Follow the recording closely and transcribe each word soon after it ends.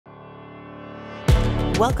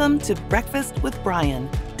Welcome to Breakfast with Brian,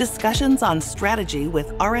 discussions on strategy with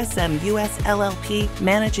RSM US LLP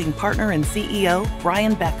Managing Partner and CEO,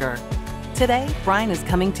 Brian Becker. Today, Brian is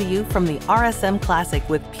coming to you from the RSM Classic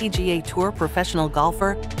with PGA Tour professional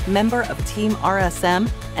golfer, member of Team RSM,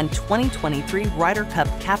 and 2023 Ryder Cup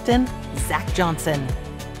captain, Zach Johnson.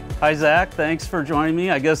 Hi, Zach. Thanks for joining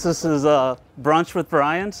me. I guess this is brunch with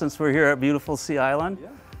Brian since we're here at beautiful Sea Island. Yeah.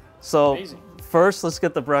 So Amazing. First, let's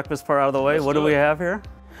get the breakfast part out of the way. What do we have here?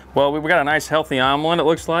 Well, we've got a nice healthy omelet, it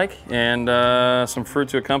looks like, and some fruit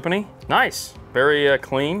to accompany. Nice. Very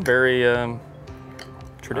clean, very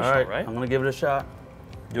traditional, All right, right? I'm going to give it a shot.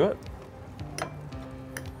 Do it.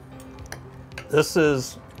 This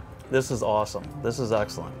is awesome. This is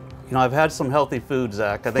excellent. You know, I've had some healthy food,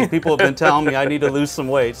 Zach. I think people have been telling me I need to lose some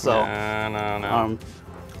weight, so No.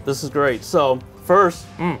 this is great. So first,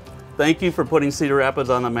 thank you for putting Cedar Rapids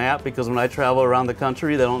on the map, because when I travel around the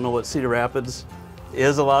country, they don't know what Cedar Rapids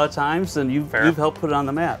is a lot of times, and you've helped put it on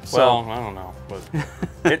the map. So, Well, I don't know.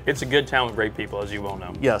 But it's a good town with great people, as you well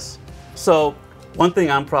know. yes. So one thing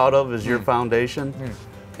I'm proud of is your foundation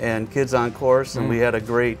and Kids on Course, and we had a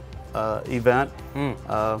great event.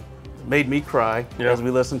 Made me cry as we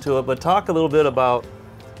listened to it. But talk a little bit about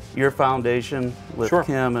your foundation with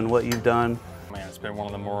Kim and what you've done. Man, it's been one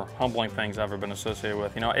of the more humbling things I've ever been associated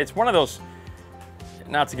with. You know, it's one of those,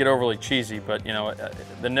 not to get overly cheesy, but you know,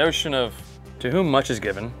 the notion of to whom much is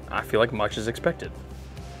given, I feel like much is expected.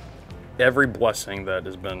 Every blessing that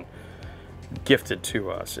has been gifted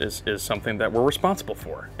to us is something that we're responsible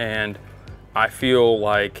for. And I feel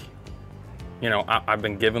like, you know, I've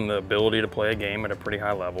been given the ability to play a game at a pretty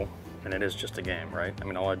high level, and it is just a game, right? I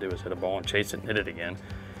mean, all I do is hit a ball and chase it and hit it again.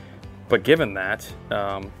 But given that,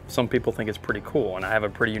 some people think it's pretty cool, and I have a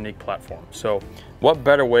pretty unique platform. So what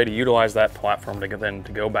better way to utilize that platform than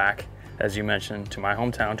to go back, as you mentioned, to my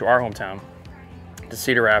hometown, to our hometown, to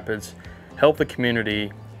Cedar Rapids, help the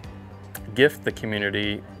community, gift the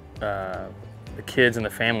community, the kids and the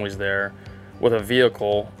families there with a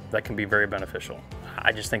vehicle that can be very beneficial.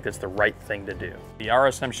 I just think that's the right thing to do. The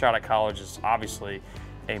RSM Shot at College is obviously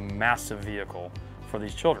a massive vehicle for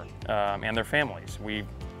these children and their families. We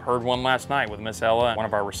heard one last night with Miss Ella, one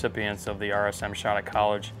of our recipients of the RSM Shot at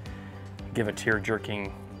College, give a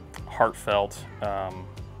tear-jerking, heartfelt,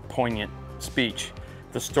 poignant speech.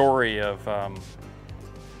 The story of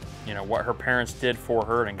you know, what her parents did for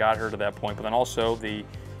her and got her to that point, but then also the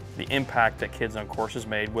impact that Kids on Course has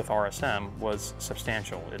made with RSM was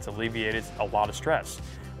substantial. It's alleviated a lot of stress,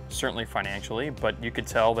 certainly financially, but you could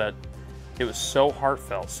tell that it was so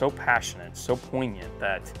heartfelt, so passionate, so poignant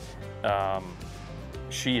that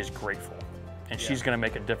she is grateful, and she's going to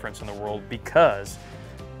make a difference in the world because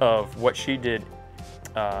of what she did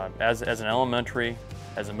as an elementary,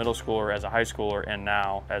 as a middle schooler, as a high schooler, and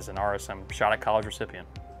now as an RSM Shot at College recipient.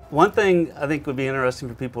 One thing I think would be interesting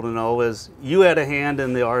for people to know is you had a hand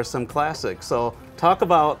in the RSM Classic. So talk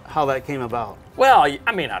about how that came about. Well,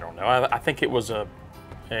 I mean, I don't know. I think it was a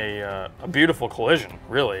beautiful collision,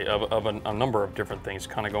 really, of a number of different things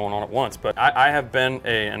kind of going on at once. But I have been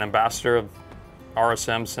an ambassador of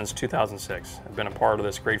RSM since 2006. I've been a part of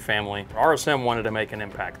this great family. RSM wanted to make an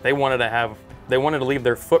impact. They wanted to leave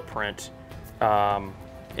their footprint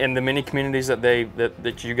in the many communities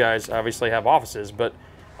that you guys obviously have offices, but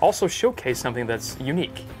also showcase something that's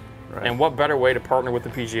unique. Right. And what better way to partner with the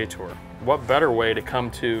PGA Tour? What better way to come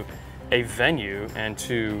to a venue and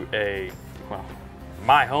to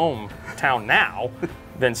my hometown now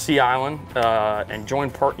than Sea Island and join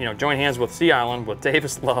hands with Sea Island, with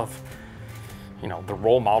Davis Love, you know, the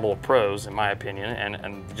role model of pros, in my opinion,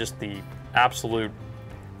 and just the absolute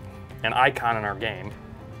an icon in our game.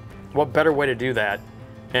 What better way to do that?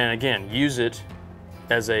 And again, use it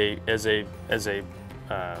as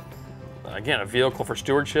again, a vehicle for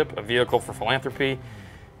stewardship, a vehicle for philanthropy,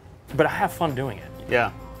 but I have fun doing it.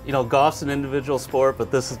 Yeah, you know, golf's an individual sport,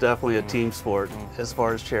 but this is definitely a team sport as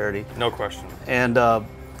far as charity. No question. And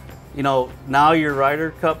you know, now you're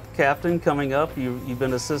Ryder Cup captain coming up. You've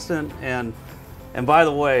been assistant, and by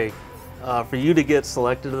the way, for you to get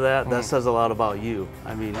selected to that says a lot about you.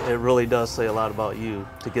 I mean, it really does say a lot about you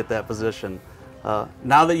to get that position.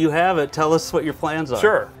 Now that you have it, tell us what your plans are.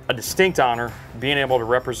 Sure. A distinct honor, being able to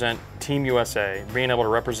represent Team USA, being able to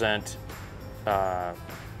represent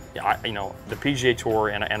you know, the PGA Tour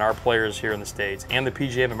and our players here in the States and the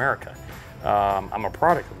PGA of America. I'm a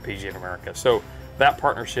product of the PGA of America. So that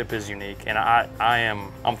partnership is unique, and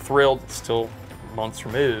I'm thrilled. It's still months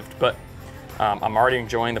removed, but I'm already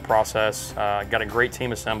enjoying the process. Got a great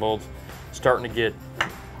team assembled, starting to get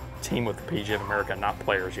team with the PGA of America, not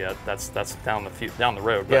players yet. That's down the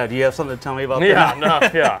road. Yeah. Do you have something to tell me about yeah,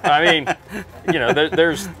 that? no, yeah. I mean, you know,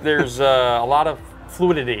 there's a lot of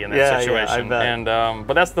fluidity in that situation, I bet. and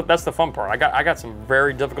but that's the fun part. I got some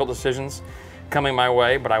very difficult decisions coming my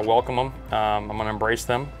way, but I welcome them. I'm going to embrace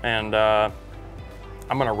them, and I'm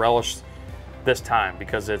going to relish this time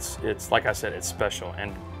because it's like I said, it's special,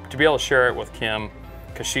 and to be able to share it with Kim,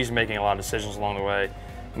 because she's making a lot of decisions along the way,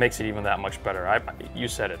 makes it even that much better. You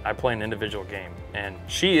said it. I play an individual game, and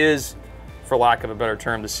she is, for lack of a better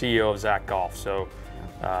term, the CEO of Zach Golf. So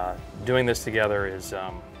doing this together is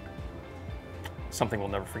something we'll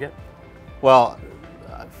never forget. Well,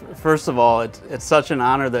 first of all, it's such an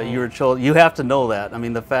honor that you were chosen. You have to know that. I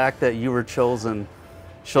mean, the fact that you were chosen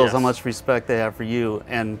shows how much respect they have for you.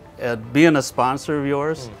 And being a sponsor of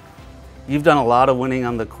yours, you've done a lot of winning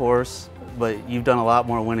on the course, but you've done a lot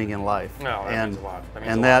more winning in life. No, that means a lot.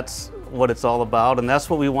 That's what it's all about, and that's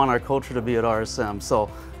what we want our culture to be at RSM. So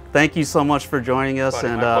thank you so much for joining us, Buddy,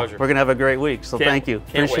 and my pleasure. we're going to have a great week. So thank you.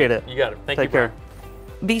 Appreciate it. You got it. Thank you. Take care.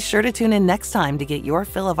 Be sure to tune in next time to get your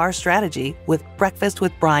fill of our strategy with Breakfast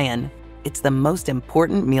with Brian. It's the most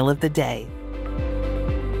important meal of the day.